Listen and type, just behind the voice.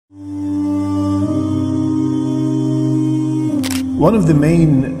One of the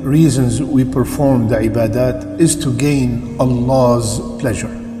main reasons we perform the ibadat is to gain Allah's pleasure.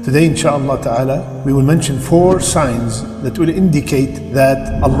 Today, inshaAllah ta'ala, we will mention 4 signs that will indicate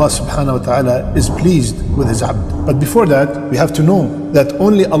that Allah subhanahu wa ta'ala is pleased with His abd. But before that, we have to know that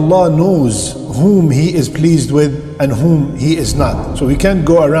only Allah knows whom He is pleased with and whom He is not. So we can't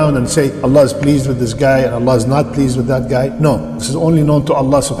go around and say Allah is pleased with this guy and Allah is not pleased with that guy. No, this is only known to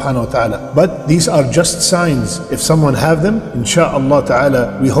Allah subhanahu wa ta'ala. But these are just signs. If someone have them, insha'Allah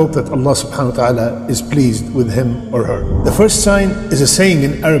ta'ala, we hope that Allah subhanahu wa ta'ala is pleased with him or her. The first sign is a saying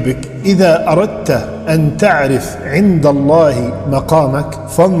in Arabic, إذا أردت أن تعرف عند الله مقامك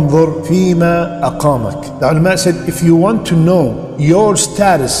فانظر فيما أقامك. The ulama said, if you want to know your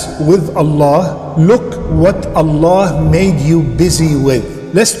status with Allah, look what Allah made you busy with.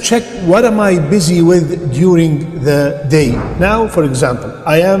 Let's check, what am I busy with during the day? Now, for example,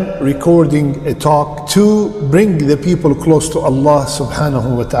 I am recording a talk to bring the people close to Allah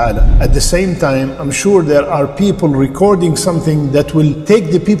subhanahu wa ta'ala. At the same time, I'm sure there are people recording something that will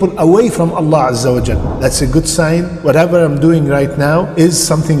take the people away from Allah azza wa jal. That's a good sign. Whatever I'm doing right now is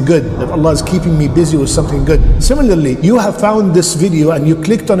something good, that Allah is keeping me busy with something good. Similarly, you have found this video and you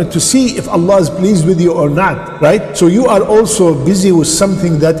clicked on it to see if Allah is pleased with you or not, right? So you are also busy with something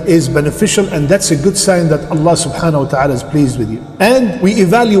that is beneficial, and that's a good sign that Allah subhanahu wa ta'ala is pleased with you. And we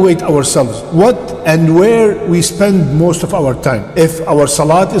evaluate ourselves, what and where we spend most of our time. If our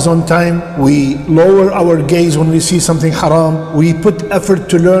salat is on time, we lower our gaze when we see something haram, we put effort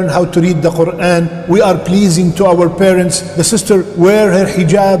to learn how to read the Quran, we are pleasing to our parents, the sister wear her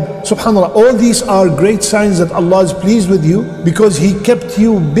hijab, subhanAllah. All these are great signs that Allah is pleased with you because He kept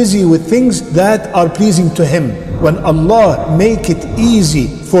you busy with things that are pleasing to Him. When Allah make it easy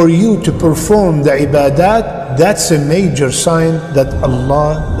for you to perform the ibadat, that's a major sign that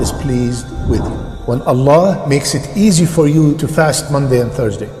Allah is pleased with you. When Allah makes it easy for you to fast Monday and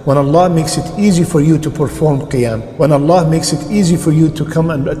Thursday, when Allah makes it easy for you to perform qiyam, when Allah makes it easy for you to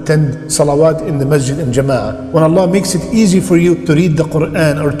come and attend salawat in the masjid and jama'ah, when Allah makes it easy for you to read the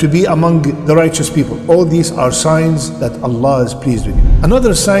Quran or to be among the righteous people, all these are signs that Allah is pleased with you.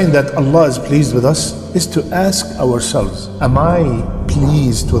 Another sign that Allah is pleased with us is to ask ourselves, am I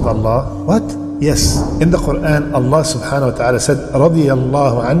pleased with Allah? What? Yes, in the Quran, Allah subhanahu wa ta'ala said, رَضِيَ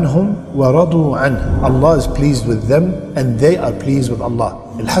اللَّهُ عَنْهُمْ وَرَضُوا عَنْهُ. Allah is pleased with them and they are pleased with Allah.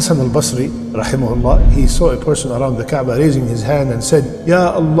 Al-Hasan al-Basri, rahimahullah, he saw a person around the Kaaba raising his hand and said,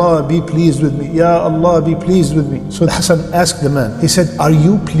 Ya Allah, be pleased with me. Ya Allah, be pleased with me. So the Hasan asked the man, he said, are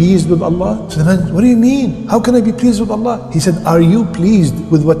you pleased with Allah? So the man, what do you mean? How can I be pleased with Allah? He said, are you pleased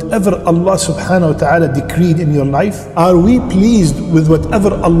with whatever Allah subhanahu wa ta'ala decreed in your life? Are we pleased with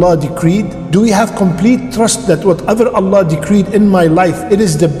whatever Allah decreed? Do we have complete trust that whatever Allah decreed in my life, it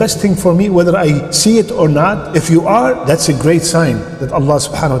is the best thing for me, whether I see it or not? If you are, that's a great sign that Allah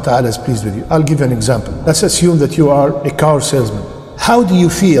subhanahu wa ta'ala is pleased with you. I'll give you an example. Let's assume that you are a car salesman. How do you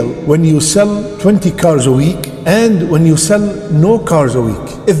feel when you sell 20 cars a week and when you sell no cars a week?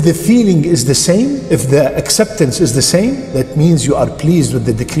 If the feeling is the same, if the acceptance is the same, that means you are pleased with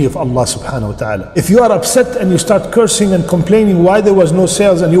the decree of Allah subhanahu wa ta'ala. If you are upset and you start cursing and complaining why there was no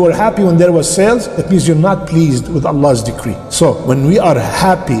sales and you were happy when there was sales, that means you're not pleased with Allah's decree. So when we are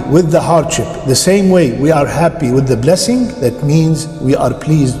happy with the hardship, the same way we are happy with the blessing, that means we are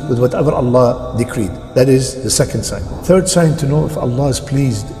pleased with whatever Allah decreed. That is the second sign. Third sign to know if Allah is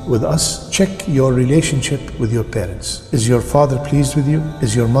pleased with us, check your relationship with your parents. Is your father pleased with you?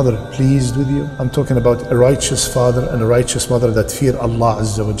 Is your mother pleased with you? I'm talking about a righteous father and a righteous mother that fear Allah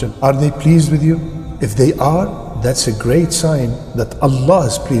azza wa jal. Are they pleased with you? If they are, that's a great sign that Allah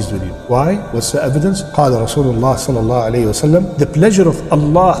is pleased with you. Why? What's the evidence? قال رسول الله صلى الله عليه وسلم, the pleasure of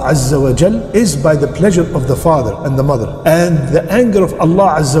Allah Azza wa Jal is by the pleasure of the father and the mother, and the anger of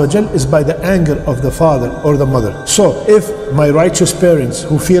Allah Azza wa Jal is by the anger of the father or the mother. So if my righteous parents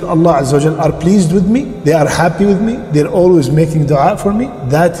who fear Allah Azza wa Jal are pleased with me, they are happy with me, they're always making dua for me,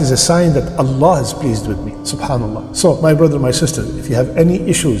 that is a sign that Allah is pleased with me. Subhanallah. So my brother, my sister, if you have any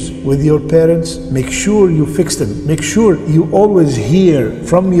issues with your parents, make sure you fix them. Make sure you always hear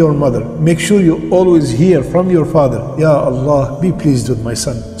from your mother. Make sure you always hear from your father, Ya Allah, be pleased with my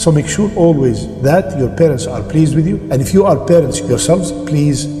son. So make sure always that your parents are pleased with you. And if you are parents yourselves,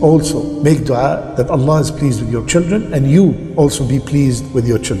 please also make dua that Allah is pleased with your children and you also be pleased with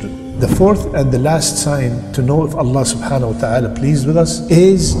your children. The fourth and the last sign to know if Allah subhanahu wa ta'ala pleased with us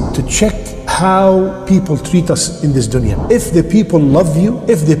is to check how people treat us in this dunya. If the people love you,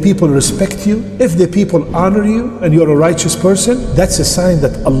 if the people respect you, if the people honor you, and you're a righteous person, that's a sign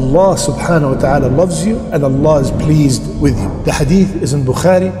that Allah subhanahu wa ta'ala loves you and Allah is pleased with you. The hadith is in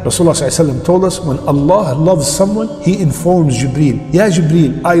Bukhari. Rasulullah told us, when Allah loves someone, He informs Jibreel, Ya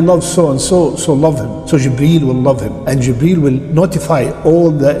Jibreel, I love so and so, so love him. So Jibreel will love him, and Jibreel will notify all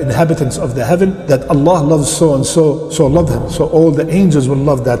the inhabitants of the heaven that Allah loves so and so, so love him. So all the angels will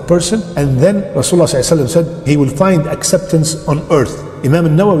love that person, and then Rasulullah said he will find acceptance on earth. Imam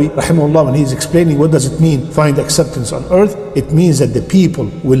al-Nawawi, rahimahullah, when he's explaining what does it mean, find acceptance on earth, it means that the people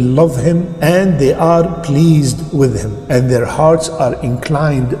will love him and they are pleased with him and their hearts are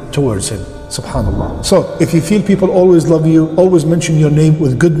inclined towards him. Subhanallah. So if you feel people always love you, always mention your name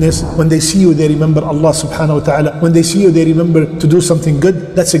with goodness, when they see you they remember Allah subhanahu wa ta'ala, when they see you they remember to do something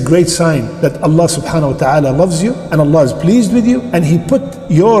good, that's a great sign that Allah subhanahu wa ta'ala loves you and Allah is pleased with you, and He put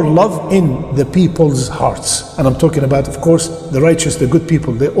your love in the people's hearts. And I'm talking about, of course, the righteous, the good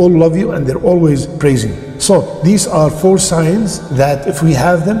people. They all love you and they're always praising you. So these are 4 signs that if we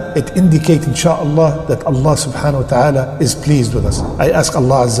have them, it indicates inshaAllah that Allah subhanahu wa ta'ala is pleased with us. I ask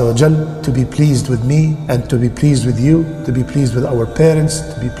Allah Azza wa Jal to be pleased with me and to be pleased with you, to be pleased with our parents,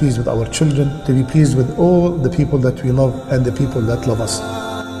 to be pleased with our children, to be pleased with all the people that we love and the people that love us.